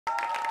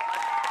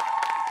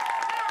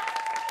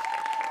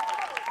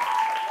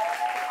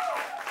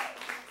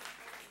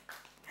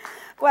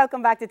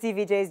Welcome back to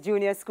TVJ's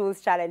Junior Schools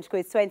Challenge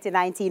Quiz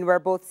 2019, where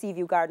both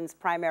Seaview Gardens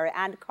Primary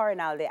and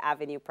Corinaldi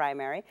Avenue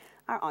Primary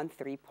are on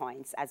 3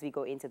 points as we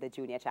go into the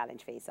Junior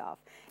Challenge face-off.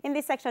 In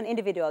this section,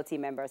 individual team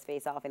members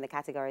face off in the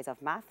categories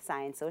of math,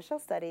 science, social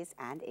studies,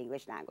 and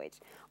English language.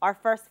 Our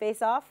first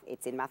face-off,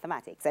 it's in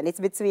mathematics, and it's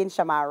between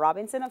Shamar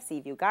Robinson of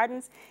Seaview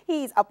Gardens.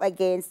 He's up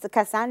against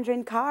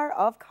Cassandrine Carr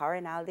of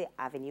Corinaldi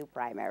Avenue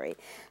Primary.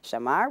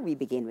 Shamar, we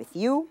begin with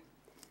you.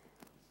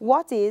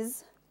 What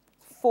is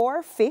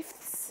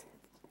 4/5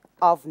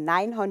 of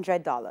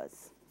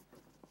 $900?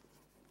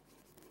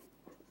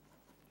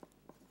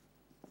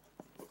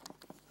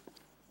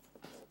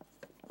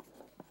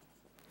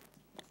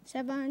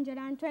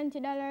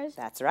 $720.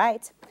 That's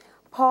right.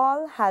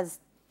 Paul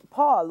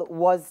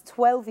was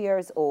 12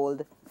 years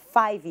old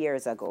 5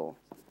 years ago.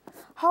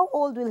 How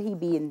old will he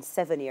be in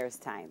 7 years'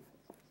 time?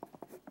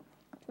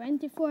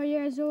 24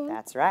 years old.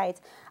 That's right.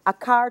 A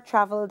car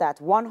traveled at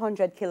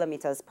 100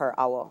 kilometers per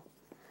hour.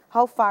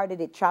 How far did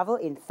it travel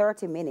in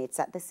 30 minutes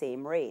at the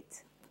same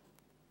rate?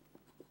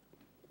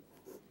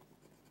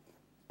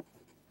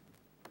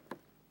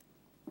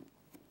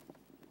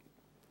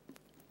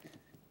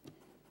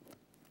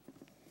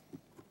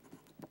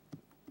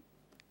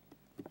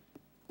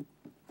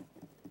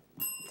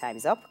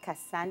 Time's up.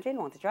 Cassandrine,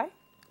 want to try?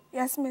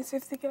 Yes, miss,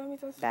 50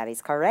 kilometers. That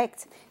is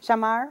correct.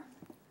 Shamar,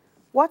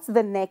 what's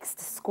the next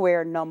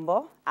square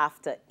number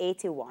after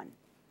 81?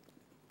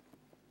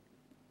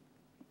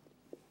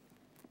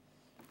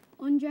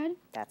 100.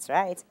 That's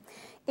right.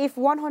 If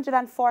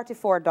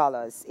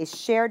 $144 is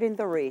shared in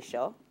the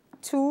ratio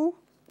 2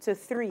 to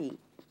 3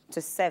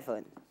 to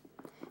 7,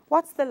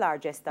 what's the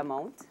largest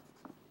amount?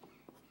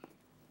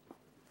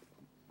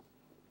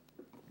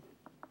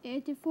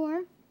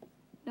 $84.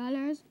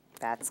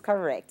 That's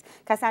correct.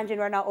 Cassandra,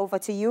 we're now over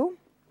to you.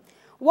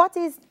 What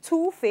is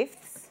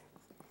 2/5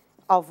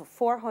 of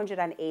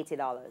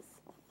 $480?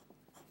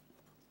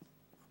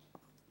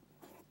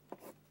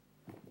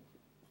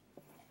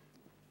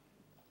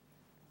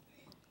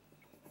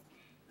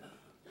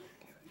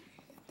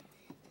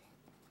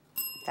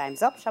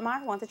 Time's up.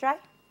 Shamar, want to try?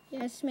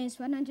 Yes, miss,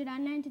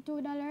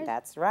 $192.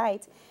 That's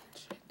right.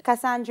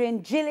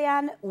 Cassandrine,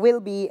 Jillian will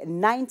be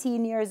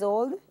 19 years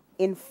old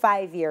in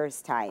 5 years'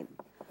 time.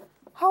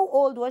 How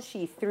old was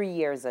she 3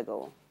 years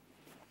ago?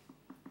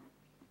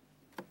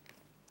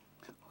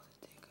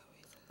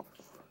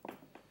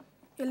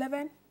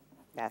 $11.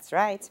 That's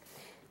right.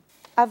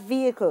 A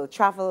vehicle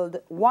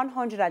traveled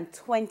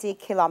 120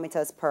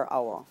 kilometers per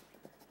hour.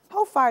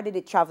 How far did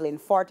it travel in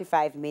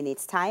 45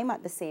 minutes' time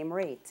at the same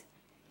rate?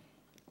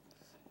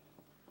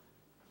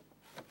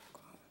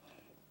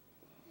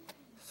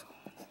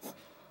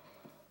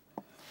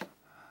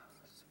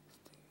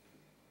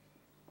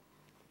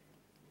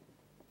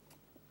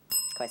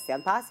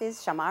 Question passes.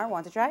 Shamar,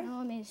 want to try?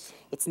 No, miss.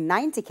 It's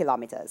 90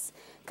 kilometers.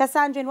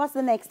 Cassandrine, what's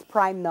the next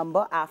prime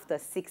number after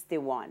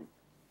 61?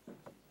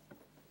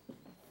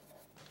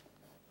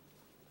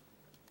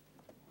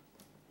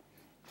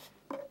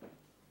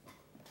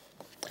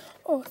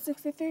 Oh,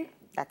 63.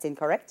 That's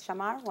incorrect.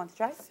 Shamar, want to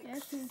try?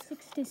 Yes, miss,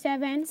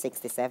 67.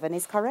 67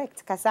 is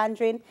correct.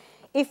 Cassandrine,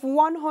 if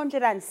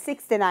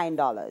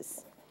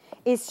 $169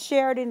 is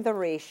shared in the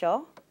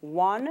ratio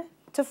 1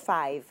 to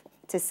 5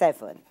 to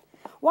 7,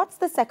 what's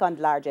the second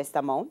largest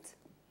amount?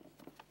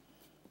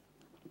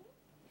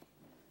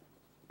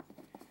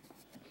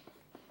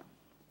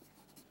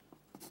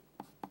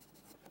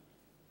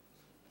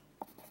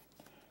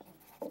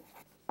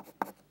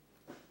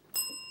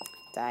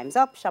 Time's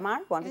up.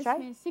 Shamar, want to Yes, try?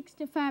 miss,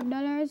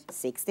 $65.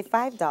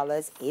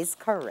 $65 is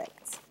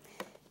correct.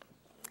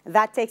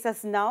 That takes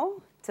us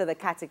now to the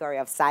category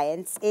of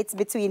science. It's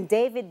between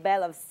David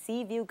Bell of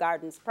Seaview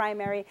Gardens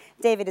Primary.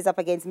 David is up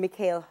against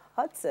Mikhail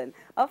Hudson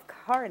of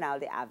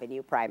Corinaldi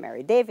Avenue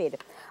Primary.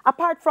 David,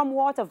 apart from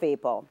water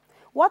vapor,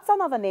 what's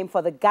another name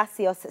for the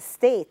gaseous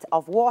state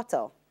of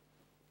water?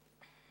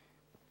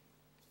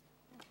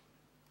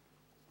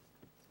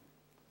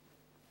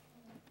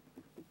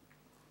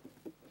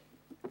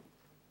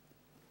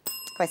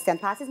 Question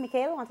passes.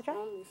 Mikhail, want to try?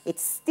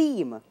 It's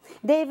steam.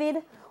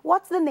 David,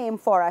 what's the name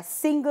for a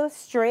single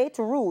straight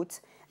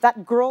root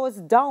that grows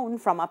down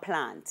from a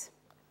plant?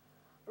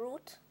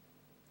 Root.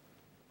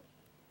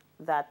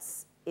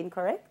 That's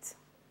incorrect.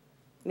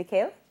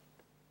 Mikhail?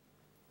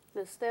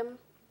 The stem.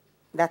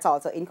 That's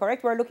also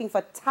incorrect. We're looking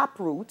for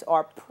taproot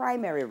or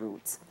primary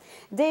root.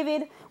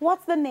 David,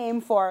 what's the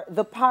name for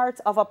the part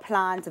of a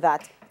plant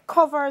that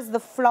covers the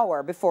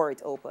flower before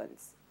it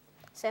opens?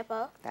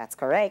 Sepal. That's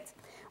correct.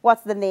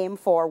 What's the name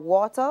for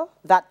water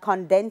that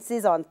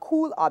condenses on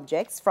cool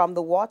objects from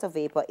the water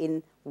vapor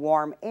in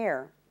warm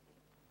air?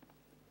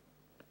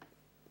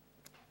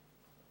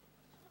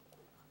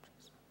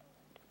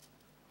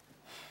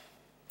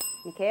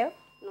 Mikhail?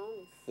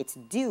 No. It's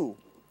dew.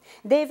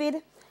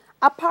 David,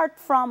 apart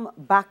from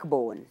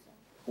backbone,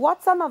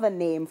 what's another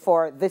name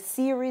for the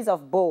series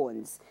of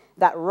bones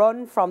that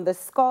run from the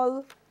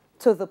skull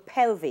to the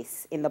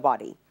pelvis in the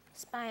body?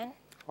 Spine.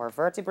 Or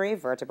vertebrae,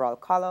 vertebral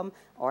column,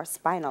 or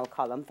spinal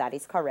column. That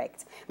is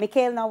correct.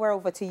 Mikhail, now we're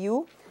over to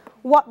you.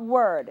 What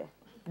word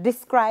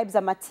describes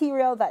a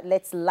material that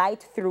lets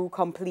light through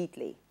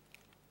completely?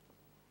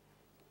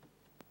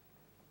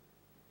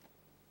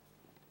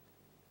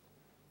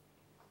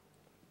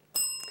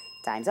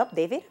 Time's up,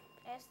 David.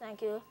 Yes,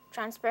 thank you.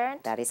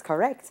 Transparent. That is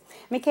correct.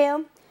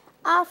 Mikhail,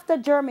 after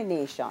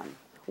germination,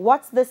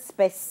 what's the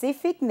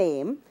specific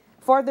name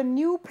for the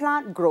new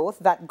plant growth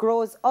that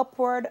grows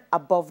upward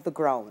above the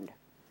ground?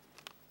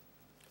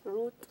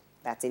 Root.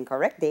 That's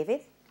incorrect,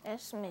 David.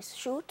 Yes, Miss.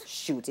 Shoot.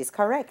 Shoot is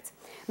correct.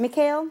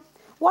 Mikhail,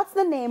 what's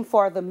the name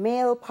for the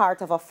male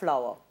part of a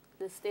flower?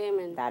 The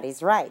stamen. That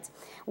is right.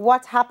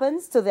 What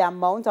happens to the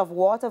amount of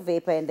water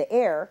vapor in the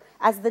air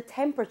as the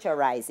temperature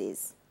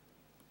rises?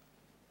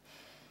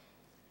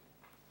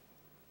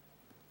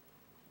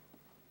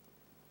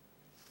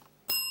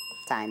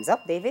 Time's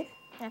up, David.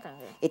 Okay.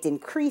 It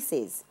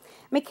increases.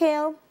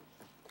 Mikhail,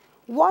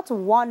 what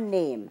one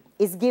name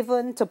is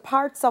given to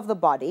parts of the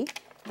body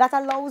that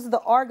allows the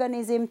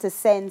organism to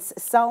sense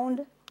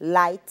sound,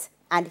 light,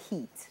 and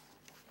heat?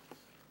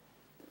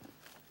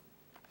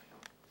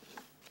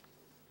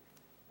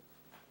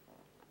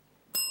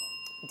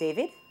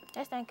 David?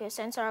 Yes, thank you.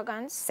 Sense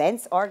organs.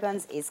 Sense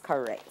organs is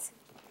correct.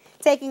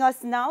 Taking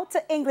us now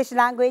to English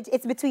language,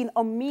 it's between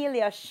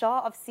Amelia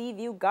Shaw of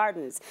Seaview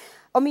Gardens.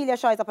 Amelia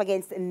Shaw is up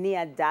against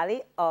Nia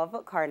Daly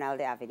of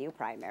Corinaldi Avenue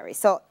Primary.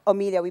 So,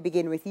 Amelia, we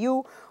begin with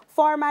you.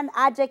 Form an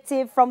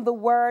adjective from the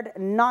word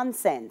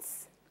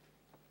nonsense.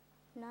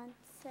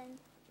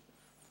 Nonsense.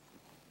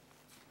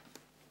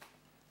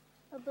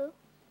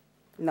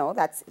 No,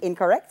 that's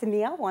incorrect.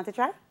 Nia, want to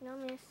try? No,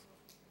 miss.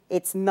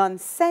 It's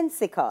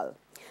nonsensical.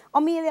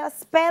 Amelia,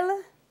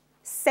 spell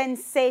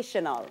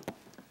sensational.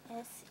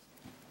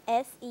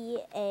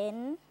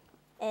 Sensational.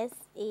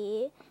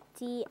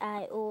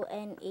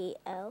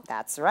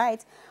 That's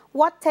right.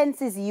 What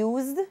tense is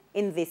used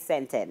in this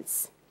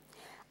sentence?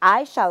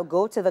 I shall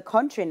go to the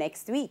country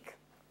next week.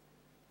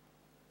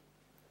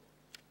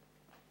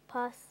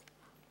 Participle.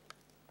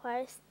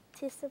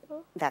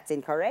 That's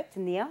incorrect,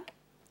 Nia.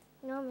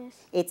 No, miss.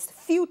 It's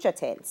future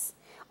tense.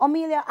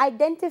 Amelia,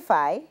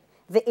 identify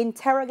the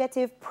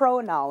interrogative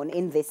pronoun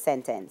in this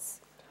sentence.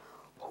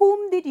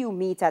 Whom did you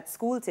meet at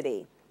school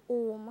today?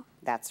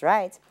 That's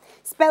right.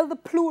 Spell the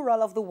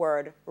plural of the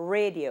word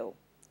radio.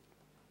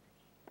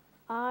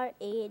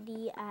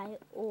 Radios.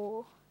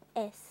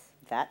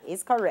 That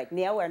is correct.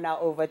 Nia, we're now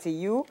over to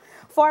you.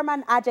 Form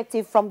an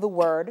adjective from the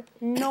word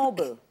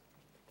noble.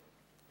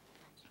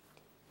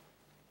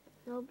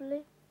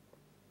 Nobly.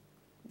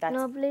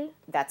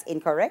 That's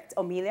incorrect,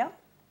 Amelia.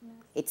 No.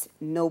 It's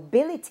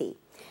nobility.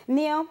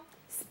 Nia,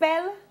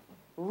 spell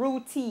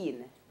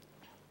routine.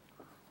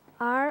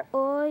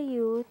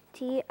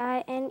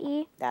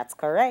 Routine. That's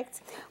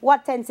correct.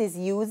 What tense is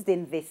used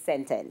in this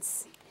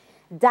sentence?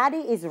 Daddy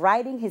is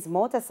riding his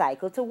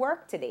motorcycle to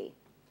work today.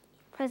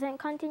 Present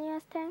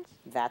continuous tense.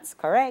 That's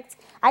correct.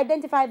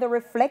 Identify the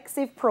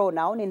reflexive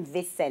pronoun in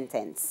this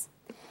sentence.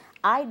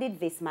 I did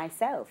this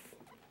myself.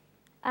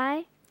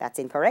 I. That's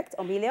incorrect,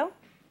 Amelia.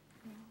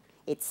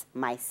 It's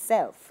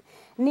myself.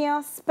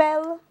 Nia,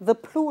 spell the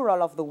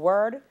plural of the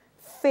word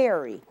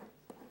fairy.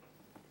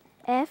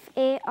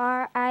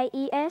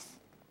 Faries.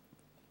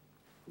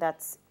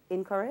 That's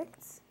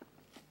incorrect.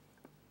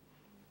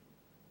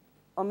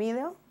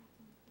 Amelia?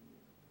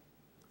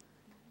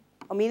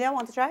 Amelia,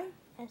 want to try?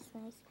 Yes,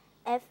 miss.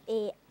 Fairies.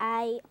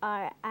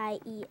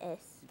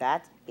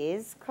 That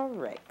is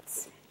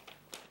correct.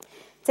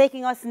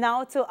 Taking us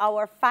now to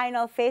our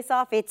final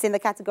face-off. It's in the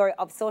category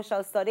of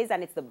social studies,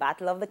 and it's the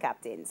Battle of the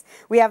Captains.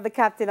 We have the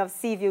captain of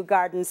Seaview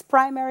Gardens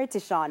Primary,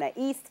 Tishana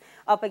East,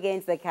 up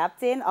against the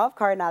captain of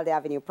Corinaldi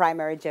Avenue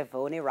Primary,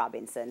 Javoni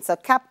Robinson. So,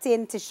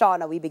 Captain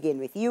Tishana, we begin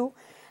with you.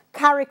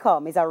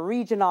 CARICOM is a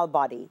regional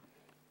body.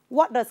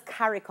 What does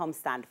CARICOM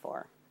stand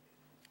for?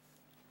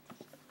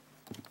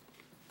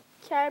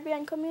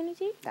 Caribbean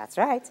Community. That's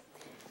right.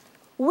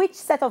 Which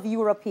set of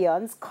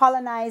Europeans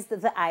colonized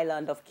the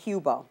island of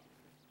Cuba?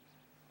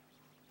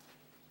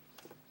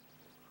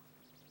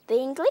 The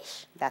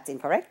English. That's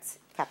incorrect.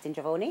 Captain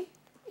Javoni?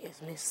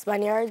 Yes, Miss.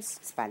 Spaniards.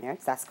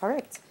 Spaniards, that's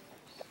correct.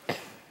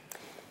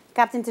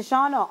 Captain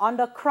Tishana,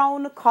 under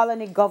Crown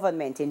Colony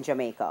government in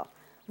Jamaica,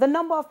 the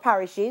number of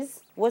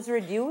parishes was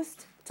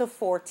reduced to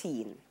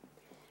 14.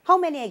 How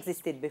many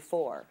existed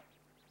before?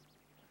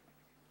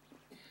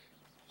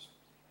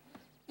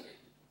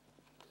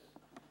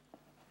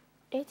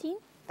 $18.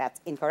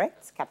 That's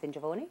incorrect. Captain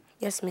Javoni?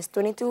 Yes, Miss.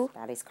 22.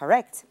 That is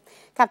correct.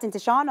 Captain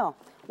Tishana,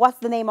 what's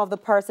the name of the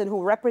person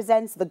who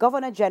represents the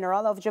Governor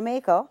General of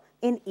Jamaica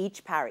in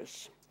each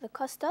parish? The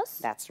Custos.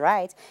 That's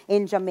right.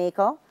 In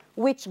Jamaica,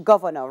 which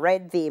governor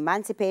read the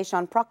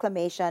Emancipation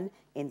Proclamation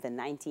in the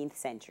 19th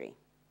century?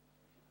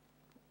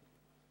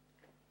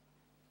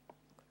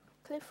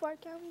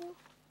 Clifford Campbell.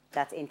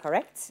 That's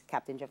incorrect.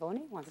 Captain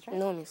Javoni, want to try?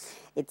 No, Miss.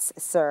 It's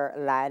Sir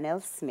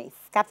Lionel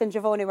Smith. Captain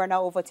Javoni, we're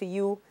now over to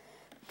you.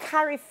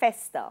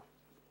 Carifesta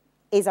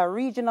is a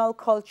regional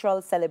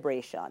cultural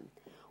celebration.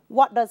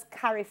 What does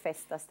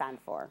Carifesta stand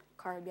for?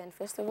 Caribbean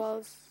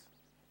festivals.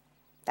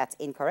 That's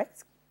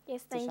incorrect.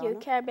 Yes, thank Tishana? you.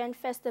 Caribbean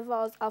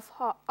Festivals of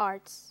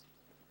Arts.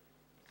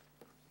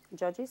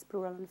 Judges,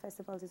 plural on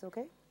festivals is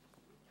okay?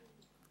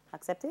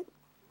 Accepted?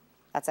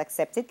 That's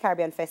accepted.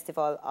 Caribbean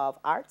Festival of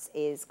Arts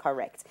is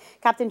correct.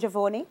 Captain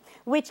Giovanni,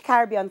 which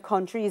Caribbean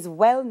country is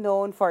well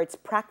known for its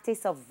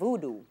practice of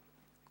voodoo?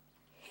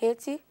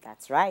 Haiti,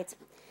 That's right.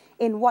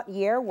 In what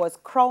year was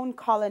Crown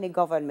Colony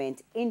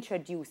government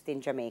introduced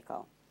in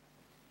Jamaica?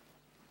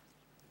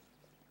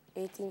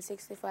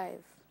 1865.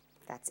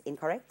 That's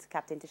incorrect.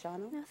 Captain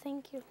Tishano? No,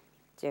 thank you.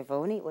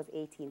 Giovanni, it was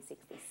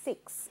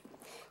 1866.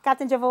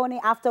 Captain Giovanni,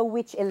 after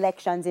which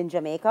elections in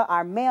Jamaica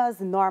are mayors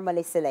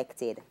normally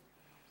selected?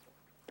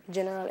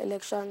 General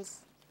elections,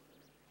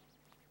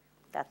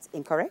 That's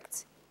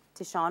incorrect.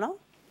 Tishano?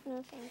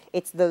 No, thank you.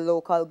 It's the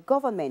local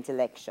government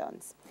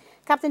elections.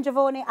 Captain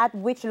Giovanni, at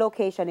which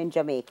location in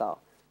Jamaica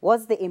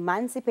was the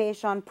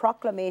Emancipation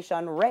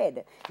Proclamation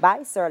read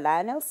by Sir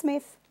Lionel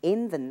Smith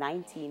in the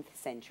 19th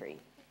century?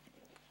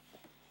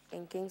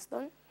 in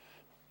Kingston,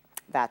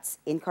 That's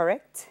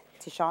incorrect.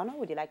 Tishano,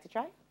 would you like to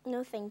try?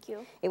 No, thank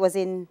you. It was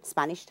in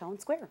Spanish Town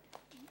Square.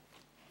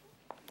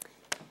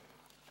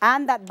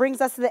 And that brings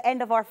us to the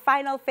end of our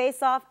final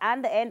face-off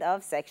and the end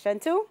of Section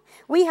 2.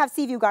 We have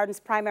Seaview Gardens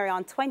Primary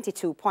on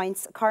 22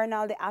 points,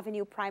 Corinaldi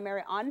Avenue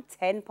Primary on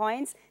 10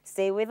 points.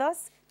 Stay with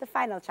us. The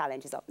final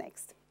challenge is up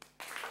next.